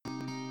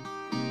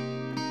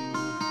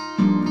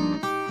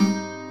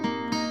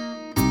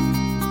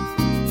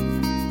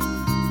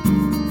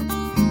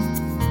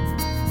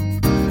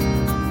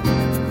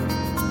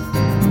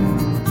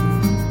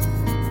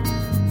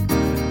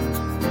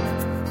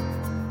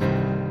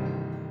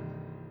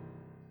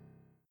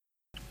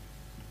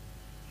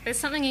There's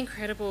something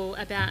incredible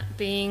about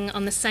being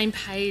on the same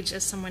page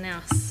as someone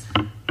else.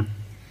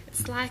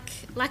 It's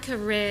like a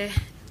rare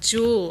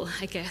jewel,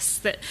 I guess,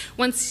 that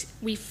once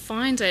we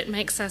find it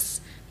makes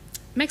us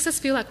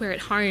feel like we're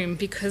at home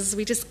because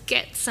we just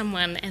get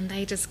someone and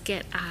they just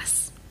get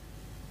us.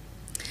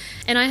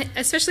 And I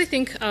especially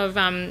think of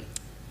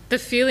the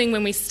feeling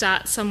when we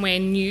start somewhere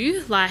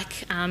new,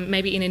 like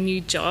maybe in a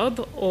new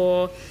job,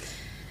 or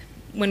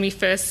when we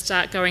first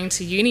start going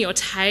to uni or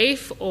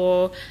TAFE,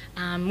 or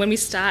when we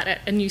start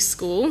at a new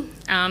school,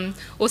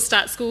 or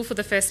start school for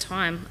the first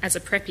time as a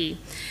preppy.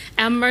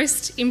 Our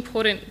most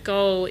important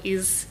goal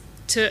is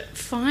to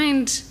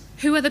find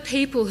who are the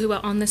people who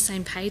are on the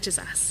same page as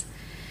us.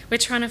 We're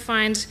trying to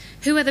find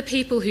who are the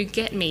people who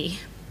get me,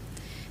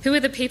 who are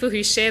the people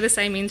who share the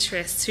same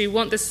interests, who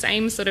want the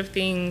same sort of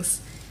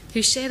things,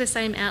 who share the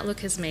same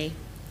outlook as me,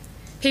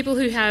 people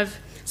who have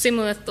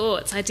similar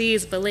thoughts,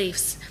 ideas,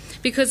 beliefs.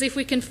 Because if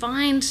we can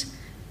find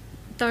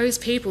those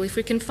people, if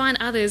we can find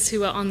others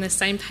who are on the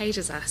same page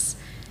as us,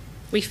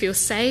 we feel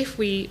safe,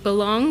 we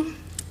belong,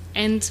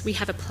 and we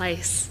have a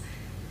place.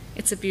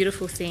 It's a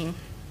beautiful thing.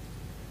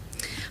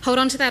 Hold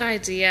on to that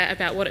idea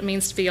about what it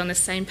means to be on the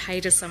same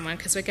page as someone,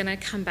 because we're going to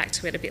come back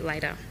to it a bit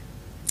later.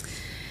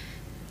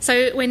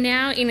 So we're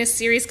now in a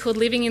series called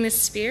Living in the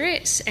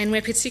Spirit, and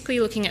we're particularly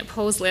looking at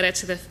Paul's letter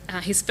to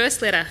his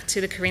first letter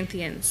to the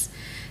Corinthians.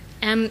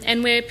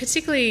 And we're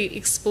particularly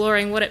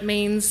exploring what it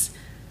means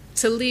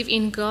to live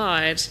in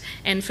God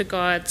and for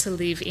God to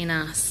live in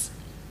us.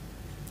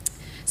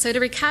 So to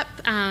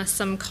recap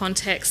some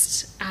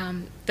context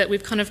that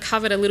we've kind of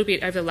covered a little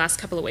bit over the last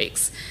couple of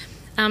weeks,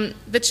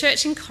 the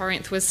church in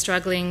Corinth was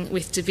struggling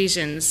with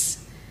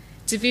divisions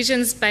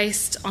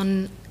based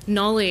on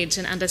knowledge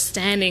and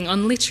understanding,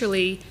 on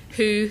literally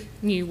who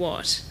knew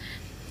what.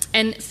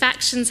 And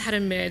factions had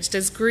emerged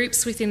as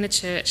groups within the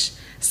church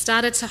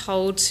started to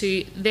hold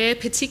to their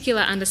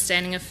particular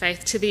understanding of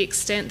faith to the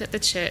extent that the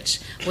church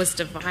was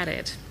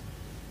divided.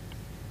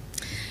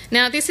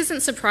 Now, this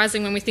isn't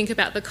surprising when we think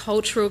about the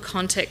cultural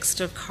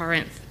context of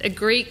Corinth, a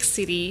Greek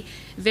city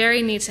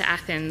very near to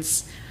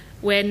Athens,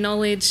 where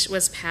knowledge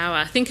was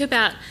power. Think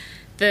about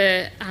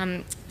the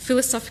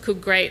philosophical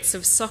greats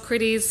of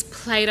Socrates,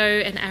 Plato,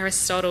 and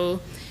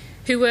Aristotle,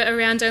 who were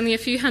around only a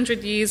few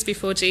hundred years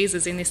before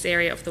Jesus in this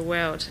area of the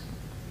world.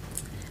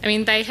 I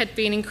mean, they had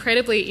been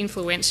incredibly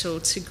influential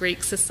to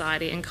Greek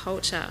society and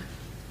culture.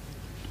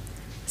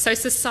 So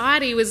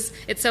society was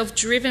itself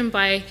driven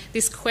by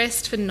this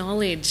quest for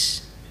knowledge,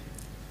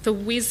 for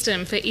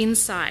wisdom, for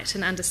insight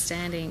and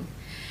understanding.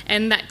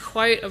 And that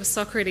quote of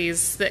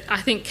Socrates that I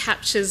think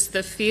captures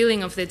the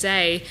feeling of the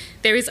day,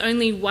 there is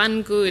only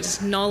one good,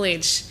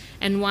 knowledge,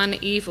 and one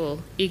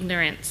evil,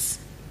 ignorance.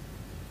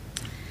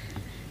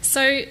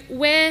 So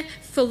where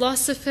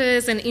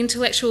philosophers and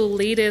intellectual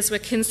leaders were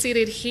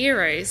considered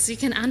heroes, you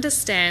can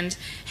understand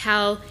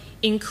how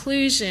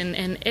inclusion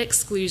and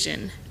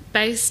exclusion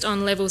based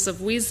on levels of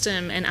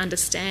wisdom and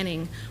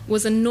understanding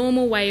was a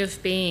normal way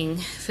of being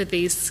for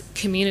these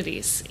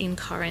communities in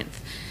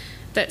Corinth,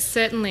 but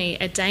certainly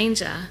a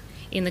danger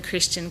in the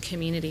Christian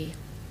community.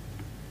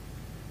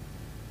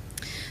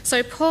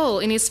 So Paul,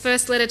 in his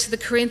first letter to the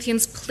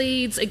Corinthians,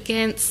 pleads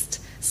against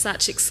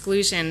such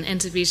exclusion and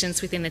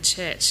divisions within the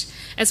church.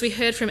 As we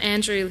heard from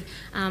Andrew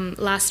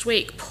last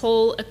week,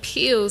 Paul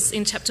appeals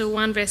in chapter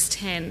 1, verse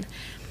 10,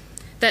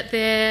 that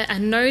there are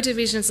no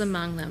divisions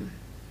among them,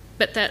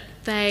 but that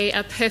they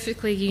are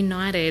perfectly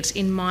united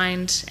in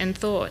mind and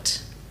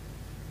thought.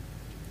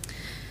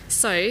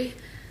 So,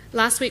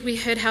 last week we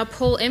heard how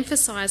Paul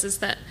emphasises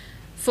that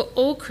for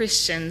all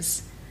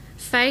Christians,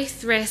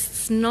 faith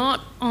rests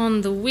not on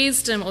the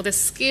wisdom or the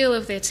skill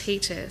of their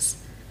teachers,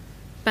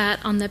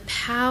 but on the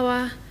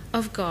power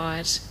of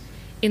God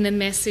in the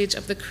message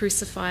of the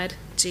crucified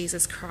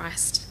Jesus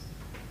Christ.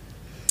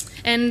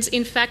 And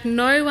in fact,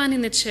 no one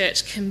in the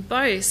church can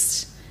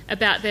boast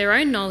about their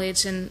own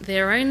knowledge and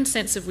their own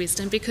sense of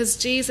wisdom, because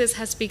Jesus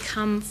has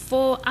become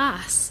for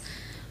us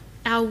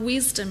our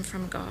wisdom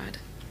from God,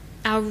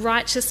 our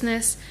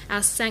righteousness,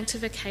 our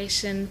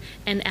sanctification,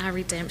 and our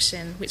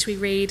redemption, which we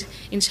read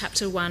in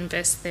chapter 1,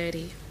 verse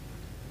 30.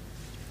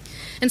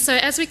 And so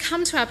as we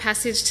come to our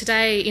passage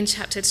today in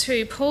chapter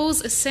 2,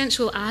 Paul's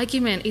essential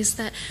argument is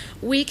that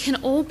we can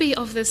all be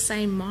of the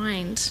same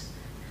mind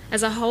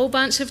as a whole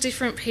bunch of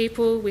different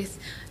people with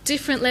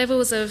different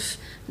levels of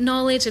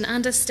knowledge and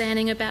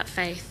understanding about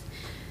faith,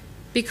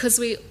 because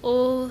we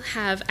all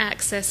have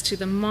access to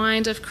the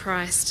mind of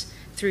Christ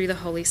through the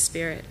Holy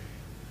Spirit.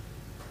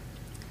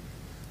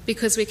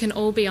 Because we can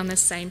all be on the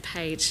same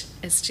page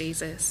as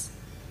Jesus.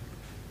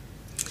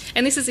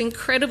 And this is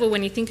incredible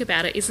when you think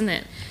about it, isn't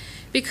it?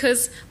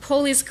 Because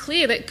Paul is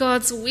clear that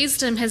God's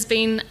wisdom has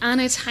been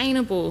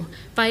unattainable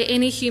by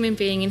any human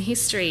being in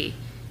history.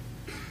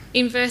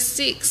 In verse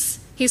 6,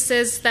 he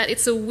says that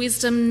it's a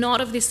wisdom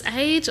not of this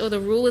age or the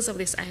rulers of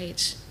this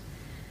age.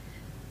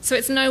 So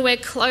it's nowhere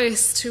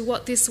close to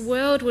what this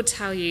world would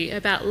tell you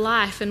about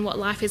life and what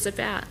life is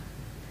about,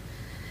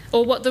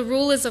 or what the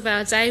rulers of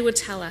our day would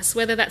tell us,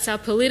 whether that's our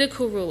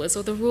political rulers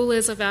or the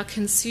rulers of our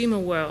consumer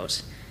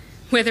world.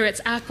 whether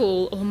it's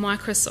Apple or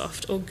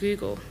Microsoft or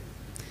Google.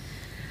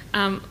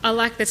 I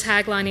like the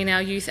tagline in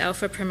our Youth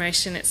Alpha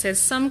promotion. It says,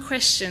 "Some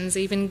questions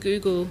even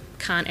Google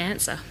can't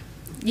answer."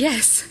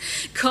 Yes,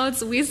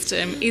 God's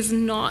wisdom is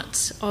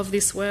not of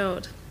this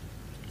world.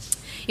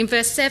 In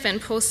verse 7,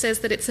 Paul says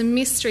that it's a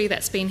mystery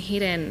that's been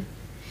hidden.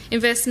 In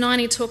verse 9,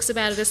 he talks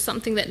about it as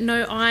something that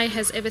no eye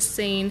has ever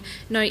seen,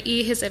 no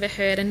ear has ever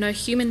heard, and no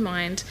human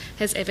mind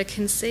has ever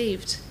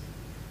conceived.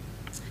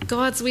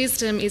 God's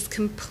wisdom is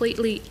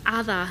completely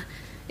other.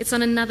 It's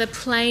on another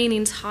plane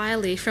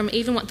entirely from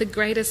even what the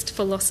greatest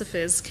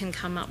philosophers can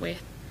come up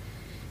with.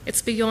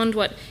 It's beyond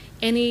what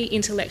any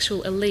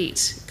intellectual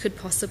elite could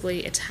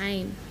possibly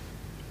attain.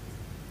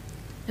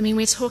 I mean,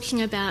 we're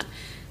talking about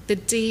the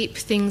deep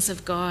things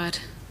of God.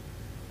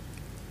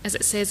 As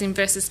it says in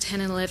verses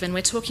 10 and 11,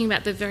 we're talking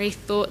about the very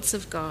thoughts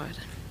of God.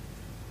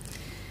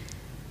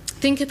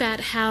 Think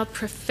about how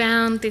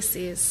profound this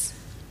is.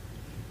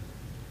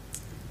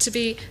 To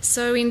be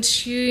so in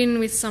tune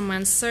with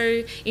someone,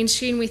 so in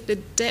tune with the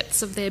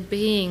depths of their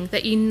being,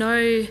 that you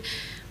know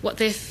what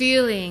they're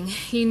feeling,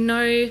 you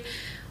know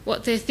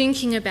what they're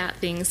thinking about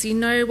things, you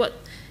know what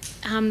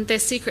their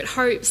secret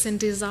hopes and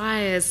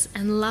desires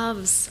and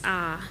loves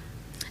are.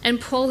 And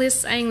Paul is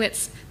saying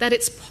that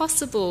it's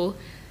possible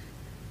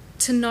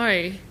to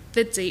know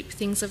the deep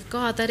things of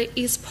God, that it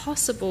is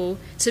possible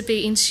to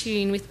be in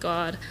tune with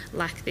God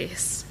like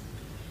this.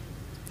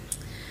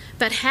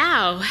 But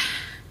how?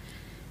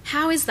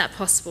 How is that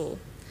possible?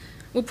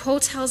 Well, Paul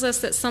tells us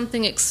that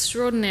something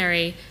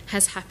extraordinary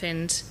has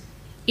happened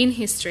in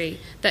history,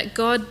 that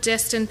God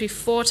destined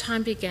before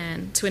time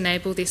began to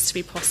enable this to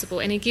be possible.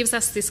 And he gives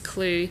us this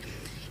clue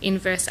in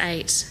verse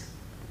 8.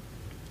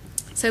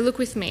 So look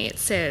with me, it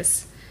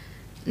says,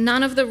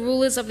 "None of the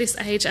rulers of this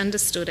age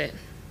understood it,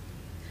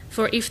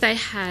 for if they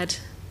had,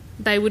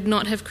 they would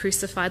not have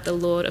crucified the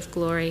Lord of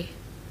glory."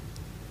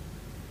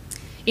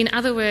 In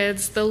other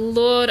words, the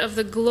Lord of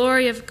the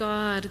glory of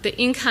God,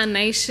 the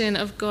incarnation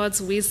of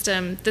God's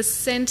wisdom, the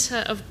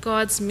centre of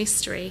God's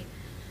mystery,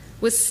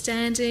 was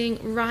standing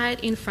right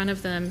in front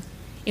of them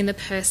in the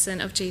person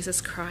of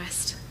Jesus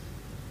Christ.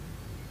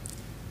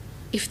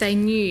 If they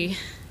knew,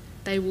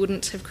 they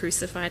wouldn't have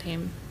crucified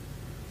him.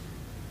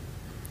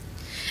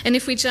 And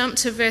if we jump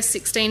to verse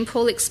 16,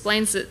 Paul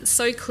explains it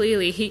so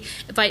clearly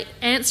by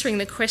answering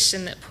the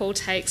question that Paul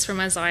takes from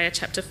Isaiah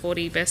chapter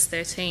 40, verse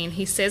 13.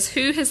 He says,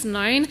 "Who has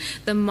known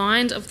the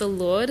mind of the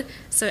Lord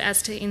so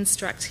as to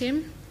instruct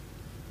him?"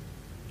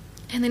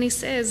 And then he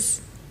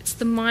says, it's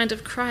the mind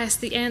of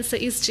Christ. The answer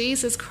is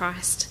Jesus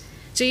Christ.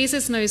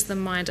 Jesus knows the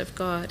mind of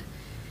God.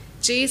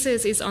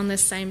 Jesus is on the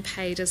same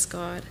page as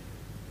God.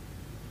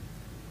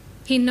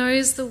 He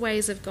knows the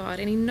ways of God,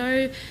 and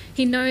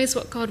he knows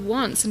what God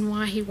wants and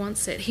why he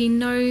wants it. He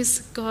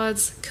knows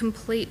God's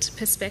complete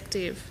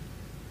perspective.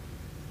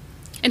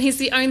 And he's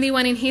the only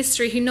one in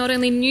history who not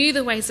only knew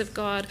the ways of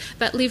God,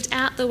 but lived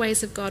out the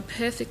ways of God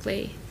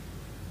perfectly.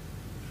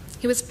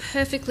 He was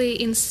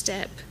perfectly in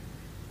step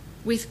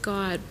with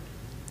God,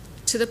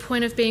 to the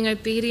point of being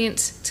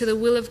obedient to the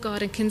will of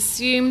God and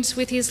consumed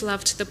with his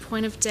love to the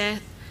point of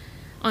death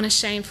on a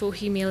shameful,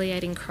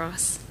 humiliating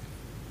cross.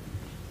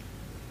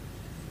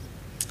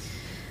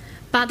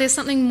 But there's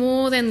something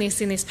more than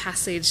this in this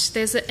passage.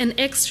 There's an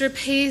extra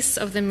piece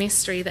of the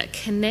mystery that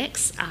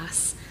connects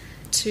us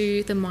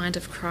to the mind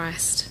of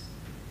Christ.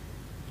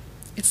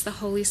 It's the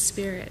Holy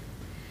Spirit,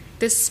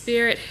 the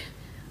Spirit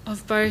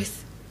of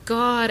both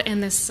God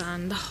and the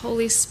Son, the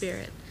Holy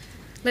Spirit.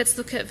 Let's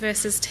look at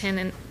verses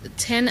 10,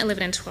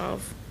 11 and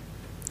 12.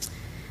 It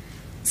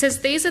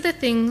says, "These are the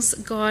things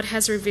God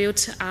has revealed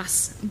to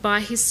us by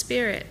his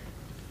Spirit.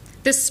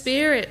 The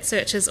Spirit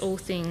searches all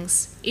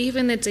things,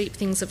 even the deep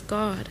things of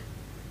God.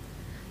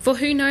 For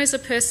who knows a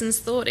person's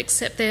thought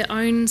except their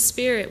own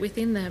spirit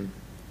within them?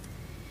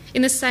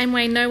 In the same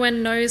way, no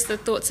one knows the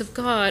thoughts of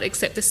God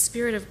except the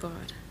Spirit of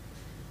God.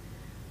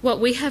 What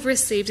we have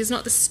received is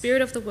not the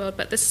spirit of the world,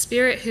 but the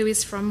Spirit who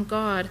is from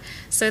God,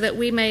 so that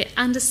we may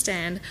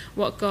understand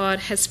what God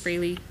has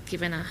freely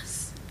given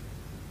us."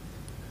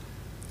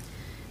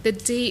 The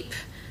deep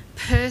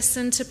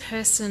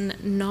person-to-person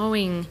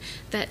knowing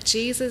that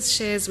Jesus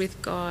shares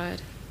with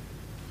God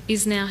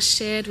is now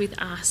shared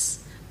with us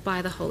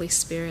by the Holy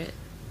Spirit.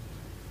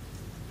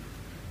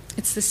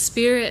 It's the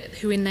Spirit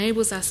who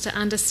enables us to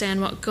understand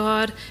what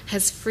God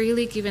has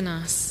freely given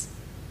us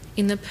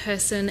in the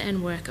person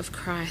and work of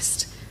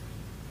Christ.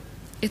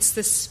 It's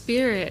the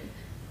Spirit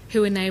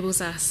who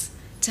enables us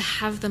to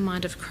have the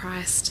mind of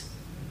Christ,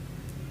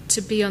 to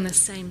be on the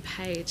same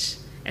page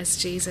as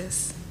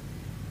Jesus.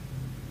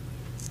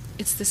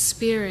 It's the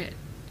Spirit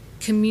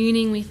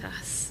communing with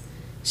us,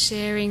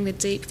 sharing the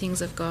deep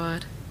things of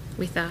God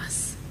with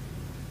us.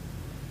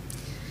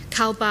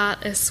 Karl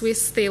Barth, a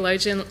Swiss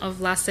theologian of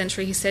last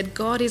century, he said,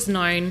 "God is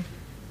known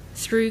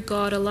through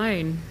God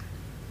alone."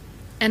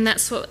 And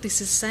that's what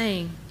this is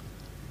saying.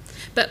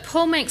 But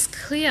Paul makes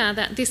clear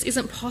that this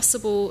isn't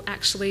possible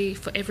actually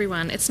for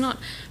everyone. It's not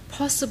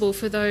possible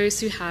for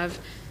those who have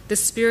the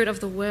spirit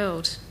of the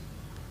world,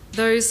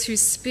 those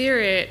whose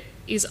spirit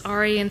is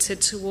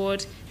oriented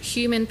toward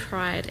human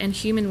pride and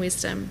human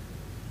wisdom.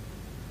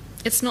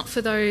 It's not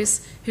for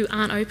those who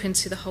aren't open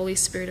to the Holy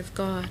Spirit of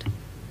God.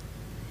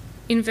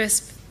 In verse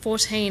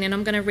 14, and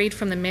I'm going to read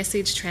from the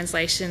Message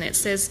translation, it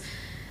says,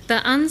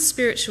 "The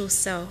unspiritual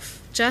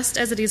self, just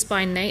as it is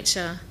by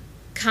nature,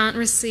 can't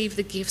receive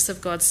the gifts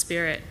of God's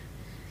Spirit.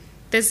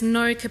 There's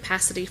no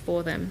capacity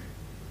for them.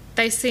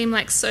 They seem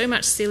like so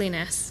much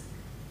silliness.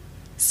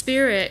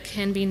 Spirit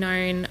can be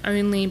known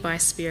only by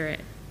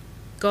Spirit,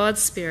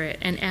 God's Spirit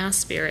and our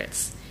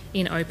spirits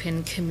in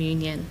open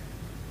communion."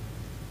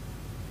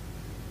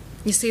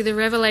 You see, the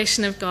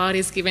revelation of God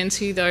is given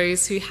to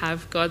those who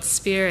have God's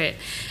Spirit,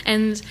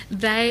 and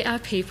they are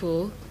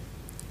people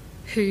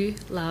who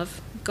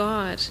love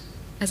God,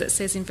 as it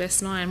says in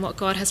verse 9, what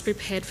God has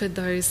prepared for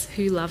those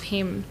who love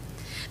him.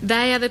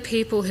 They are the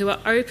people who are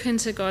open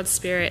to God's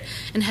Spirit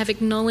and have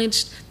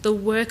acknowledged the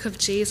work of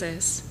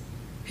Jesus,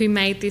 who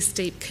made this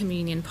deep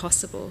communion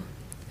possible.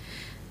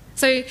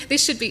 So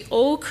this should be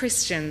all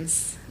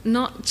Christians,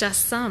 not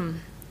just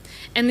some.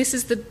 And this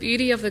is the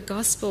beauty of the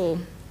gospel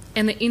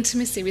and the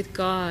intimacy with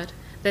God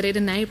that it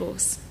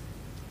enables.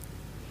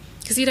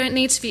 Because you don't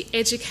need to be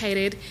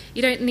educated,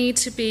 you don't need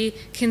to be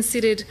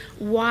considered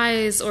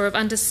wise or of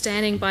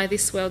understanding by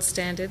this world's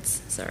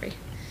standards,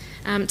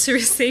 to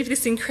receive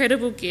this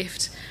incredible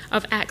gift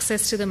of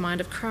access to the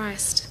mind of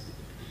Christ.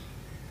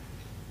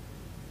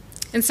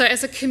 And so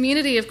as a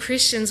community of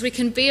Christians, we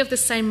can be of the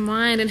same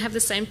mind and have the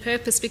same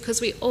purpose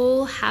because we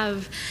all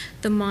have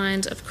the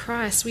mind of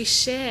Christ. We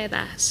share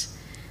that.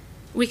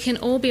 We can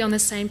all be on the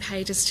same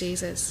page as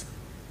Jesus.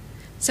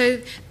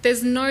 So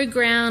there's no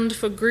ground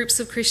for groups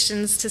of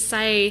Christians to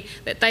say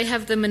that they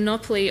have the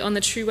monopoly on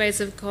the true ways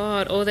of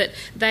God, or that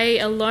they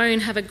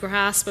alone have a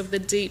grasp of the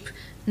deep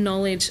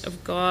knowledge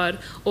of God,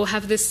 or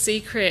have the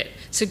secret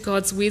to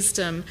God's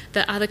wisdom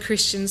that other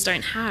Christians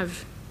don't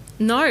have.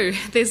 No,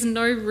 there's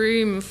no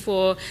room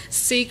for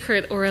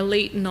secret or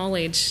elite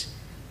knowledge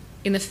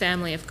in the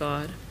family of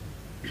God.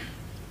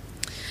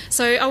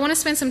 So I want to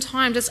spend some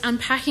time just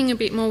unpacking a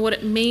bit more what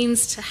it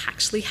means to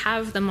actually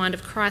have the mind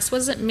of Christ. What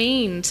does it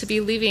mean to be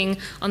living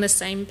on the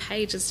same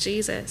page as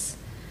Jesus?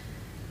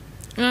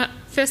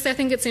 Firstly, I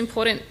think it's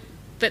important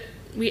that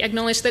we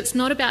acknowledge that it's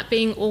not about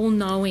being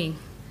all-knowing.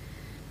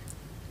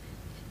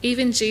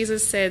 Even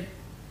Jesus said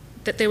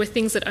that there were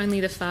things that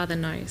only the Father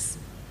knows.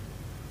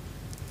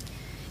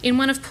 In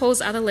one of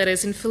Paul's other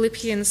letters, in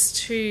Philippians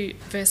 2,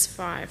 verse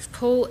 5,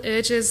 Paul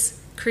urges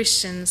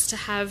Christians to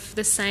have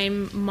the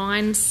same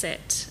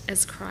mindset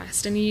as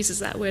Christ, and he uses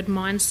that word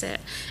mindset.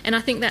 And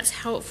I think that's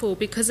helpful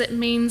because it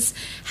means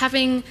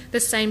having the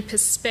same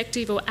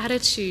perspective or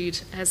attitude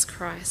as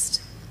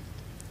Christ,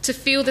 to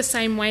feel the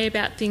same way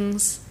about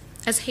things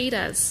as he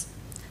does,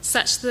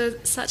 such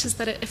as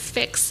that it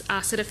affects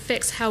us, it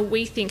affects how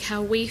we think,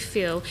 how we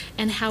feel,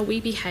 and how we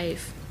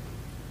behave.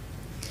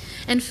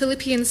 And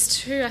Philippians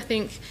 2, I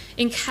think,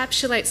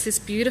 encapsulates this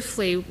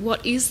beautifully.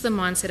 What is the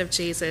mindset of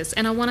Jesus?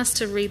 And I want us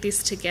to read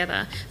this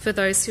together for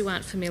those who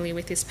aren't familiar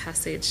with this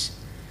passage.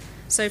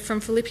 So from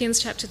Philippians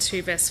chapter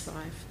 2, verse 5.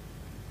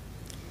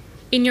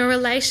 "In your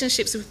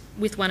relationships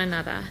with one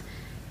another,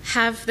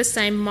 have the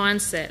same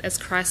mindset as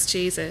Christ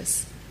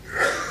Jesus,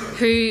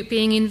 who,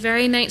 being in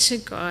very nature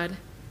God,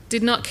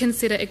 did not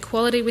consider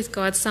equality with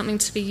God something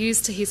to be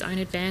used to his own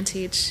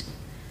advantage.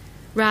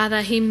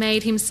 Rather, he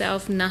made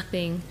himself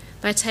nothing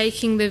by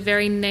taking the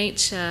very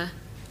nature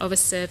of a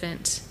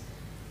servant,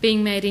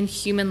 being made in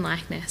human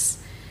likeness,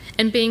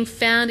 and being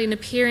found in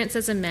appearance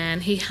as a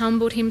man, he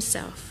humbled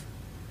himself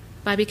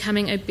by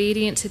becoming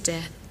obedient to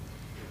death,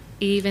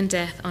 even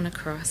death on a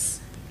cross."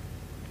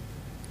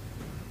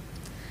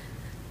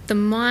 The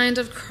mind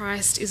of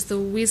Christ is the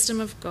wisdom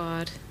of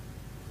God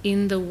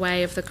in the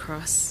way of the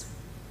cross.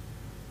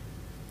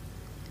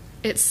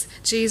 It's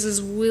Jesus'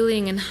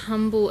 willing and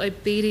humble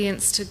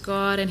obedience to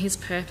God and his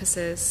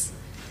purposes,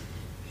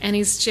 and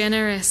his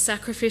generous,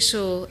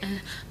 sacrificial,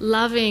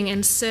 loving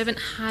and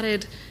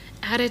servant-hearted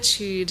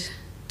attitude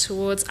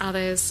towards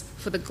others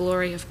for the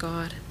glory of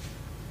God.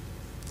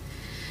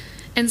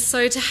 And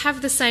so to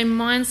have the same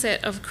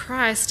mindset of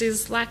Christ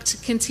is like to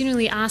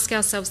continually ask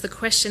ourselves the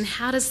question,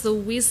 how does the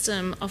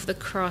wisdom of the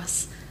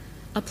cross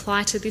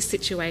apply to this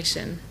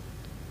situation,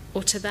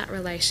 or to that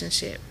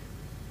relationship,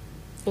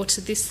 or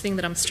to this thing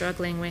that I'm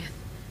struggling with?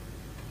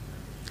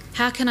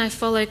 How can I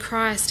follow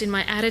Christ in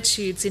my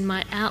attitudes, in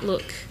my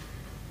outlook,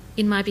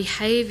 in my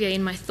behaviour,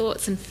 in my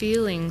thoughts and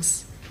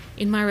feelings,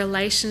 in my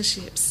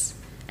relationships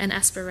and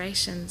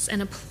aspirations,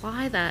 and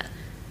apply that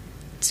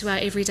to our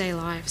everyday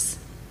lives?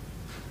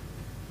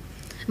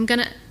 I'm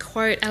going to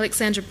quote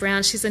Alexandra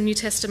Brown. She's a New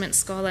Testament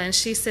scholar, and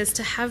she says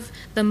to have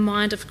the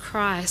mind of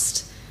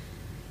Christ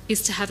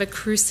is to have a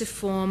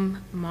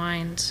cruciform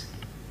mind.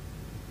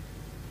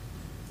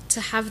 To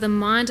have the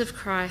mind of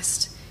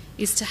Christ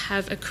is to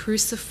have a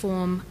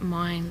cruciform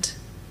mind.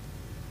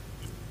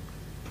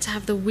 To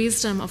have the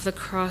wisdom of the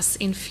cross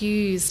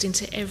infused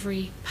into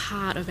every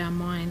part of our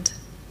mind.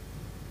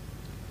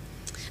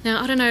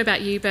 Now, I don't know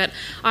about you, but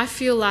I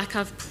feel like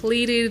I've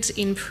pleaded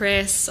in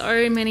prayer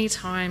so many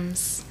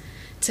times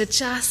to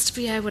just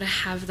be able to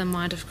have the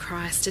mind of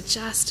Christ, to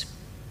just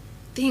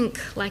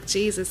think like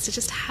Jesus, to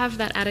just have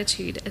that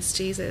attitude as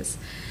Jesus.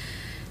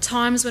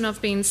 Times when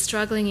I've been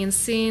struggling in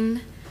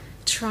sin,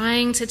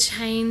 trying to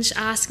change,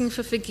 asking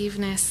for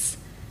forgiveness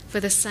for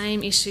the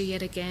same issue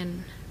yet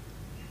again.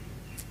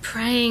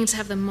 Praying to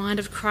have the mind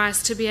of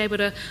Christ, to be able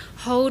to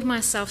hold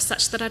myself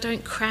such that I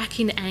don't crack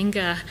in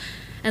anger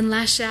and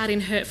lash out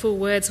in hurtful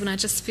words when I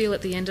just feel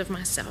at the end of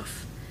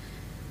myself.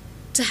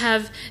 To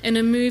have an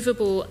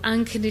immovable,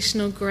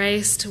 unconditional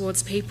grace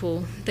towards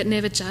people that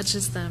never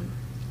judges them.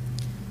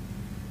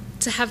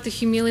 To have the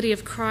humility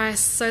of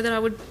Christ so that I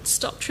would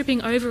stop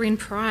tripping over in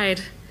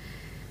pride.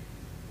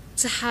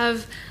 To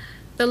have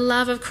the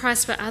love of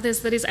Christ for others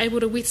that is able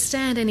to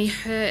withstand any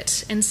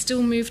hurt and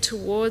still move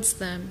towards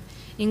them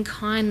in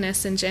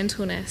kindness and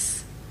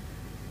gentleness.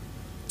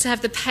 To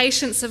have the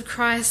patience of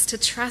Christ to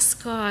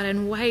trust God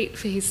and wait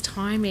for his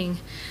timing.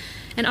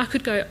 And I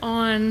could go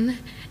on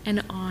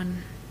and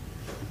on.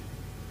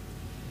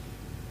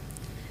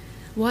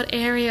 What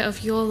area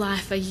of your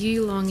life are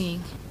you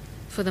longing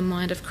for the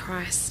mind of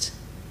Christ?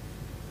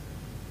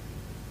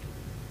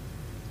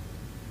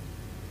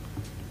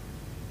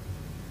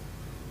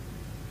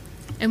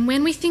 And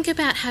when we think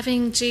about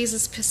having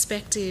Jesus'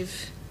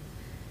 perspective,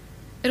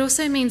 it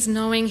also means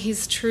knowing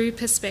his true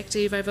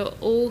perspective over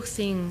all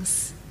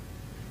things.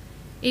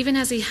 Even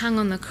as he hung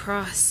on the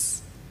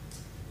cross,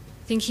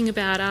 thinking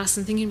about us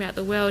and thinking about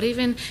the world,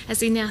 even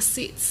as he now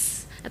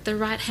sits at the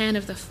right hand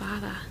of the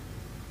Father,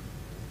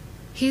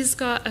 he's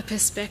got a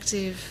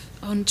perspective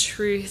on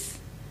truth.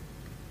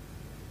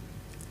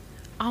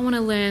 I want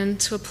to learn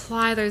to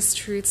apply those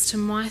truths to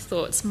my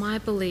thoughts, my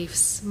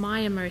beliefs,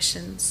 my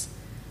emotions.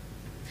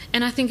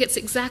 And I think it's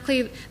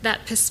exactly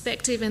that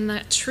perspective and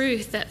that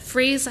truth that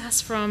frees us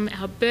from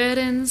our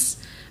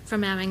burdens,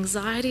 from our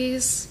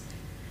anxieties,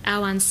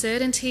 our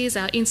uncertainties,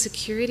 our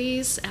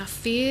insecurities, our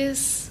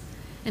fears,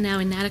 and our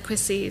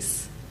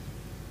inadequacies.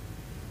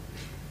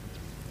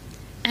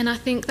 And I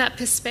think that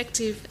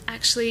perspective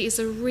actually is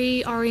a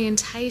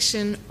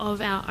reorientation of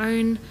our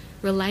own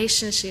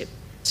relationship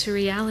to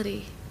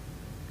reality.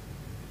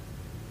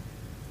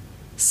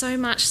 So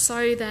much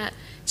so that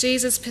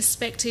Jesus'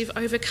 perspective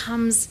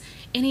overcomes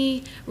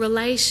any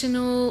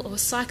relational or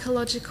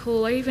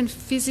psychological or even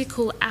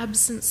physical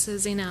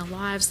absences in our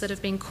lives that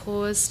have been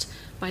caused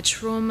by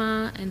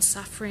trauma and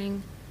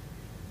suffering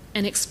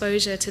and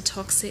exposure to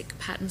toxic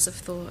patterns of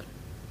thought.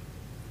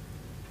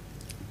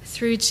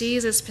 Through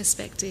Jesus'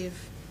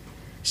 perspective,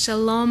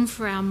 shalom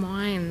for our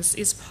minds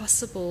is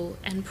possible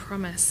and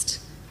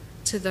promised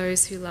to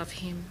those who love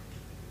him.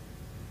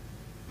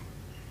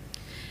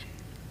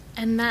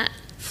 And that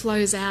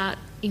flows out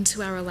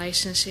into our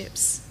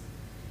relationships,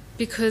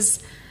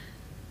 because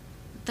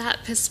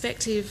that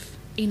perspective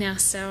in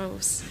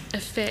ourselves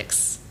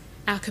affects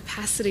our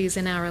capacities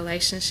in our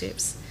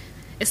relationships.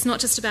 It's not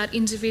just about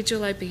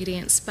individual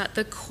obedience, but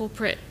the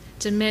corporate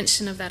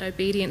dimension of that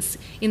obedience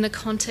in the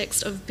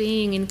context of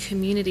being in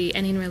community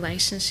and in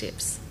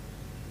relationships.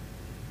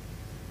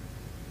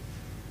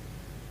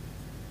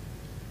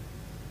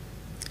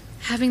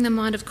 Having the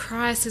mind of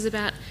Christ is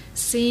about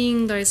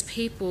seeing those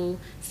people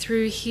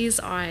through his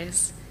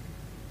eyes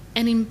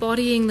and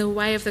embodying the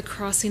way of the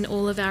cross in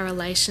all of our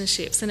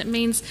relationships. And it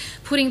means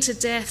putting to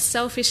death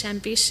selfish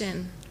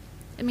ambition.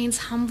 It means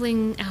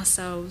humbling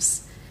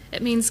ourselves.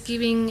 It means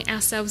giving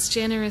ourselves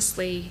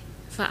generously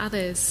for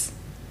others.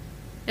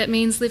 It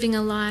means living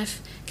a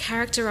life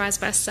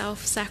characterised by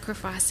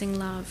self-sacrificing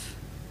love.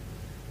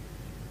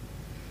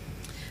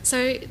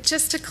 So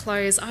just to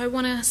close, I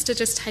want us to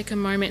just take a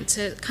moment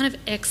to kind of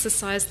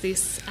exercise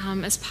this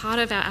as part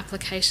of our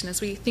application as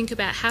we think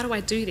about how do I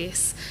do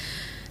this.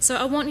 So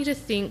I want you to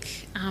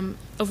think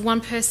of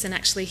one person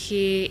actually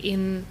here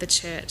in the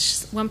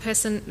church. One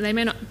person, they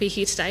may not be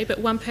here today, but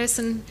one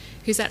person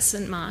who's at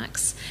St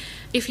Mark's.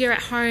 If you're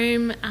at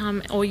home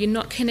or you're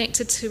not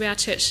connected to our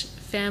church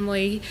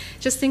family,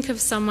 just think of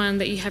someone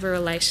that you have a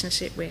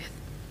relationship with.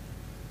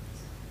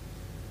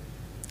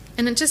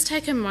 And then just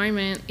take a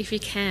moment, if you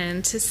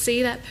can, to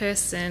see that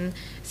person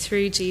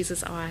through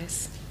Jesus'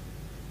 eyes.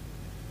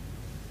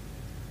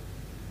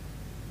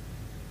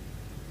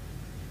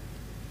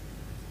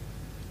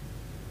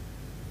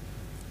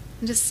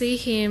 And to see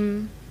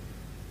him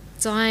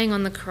dying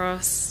on the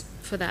cross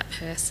for that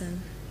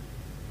person.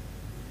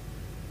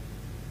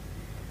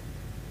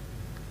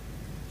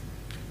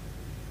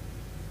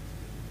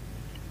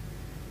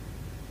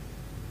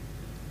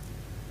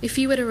 If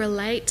you were to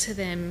relate to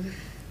them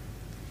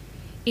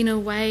in a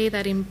way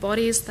that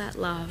embodies that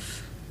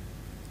love,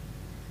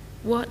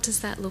 what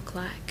does that look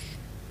like?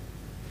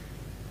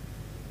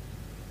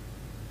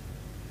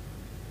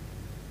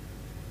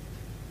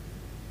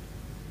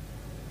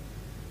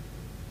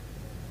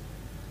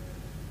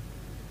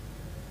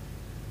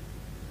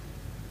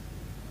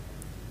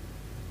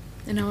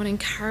 And I want to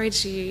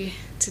encourage you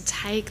to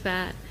take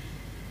that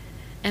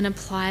and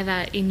apply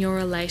that in your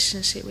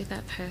relationship with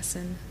that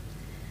person.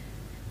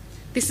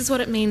 This is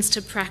what it means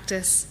to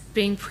practice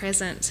being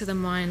present to the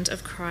mind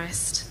of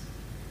Christ.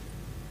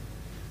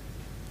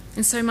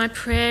 And so my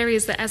prayer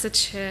is that as a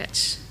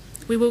church,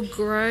 we will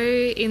grow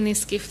in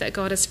this gift that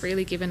God has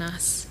freely given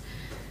us,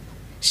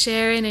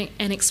 sharing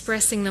and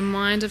expressing the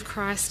mind of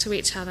Christ to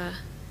each other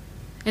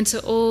and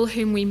to all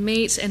whom we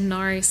meet and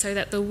know, so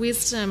that the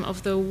wisdom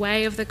of the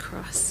way of the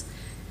cross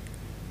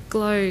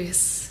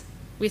glows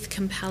with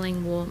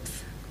compelling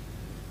warmth.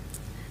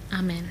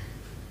 Amen.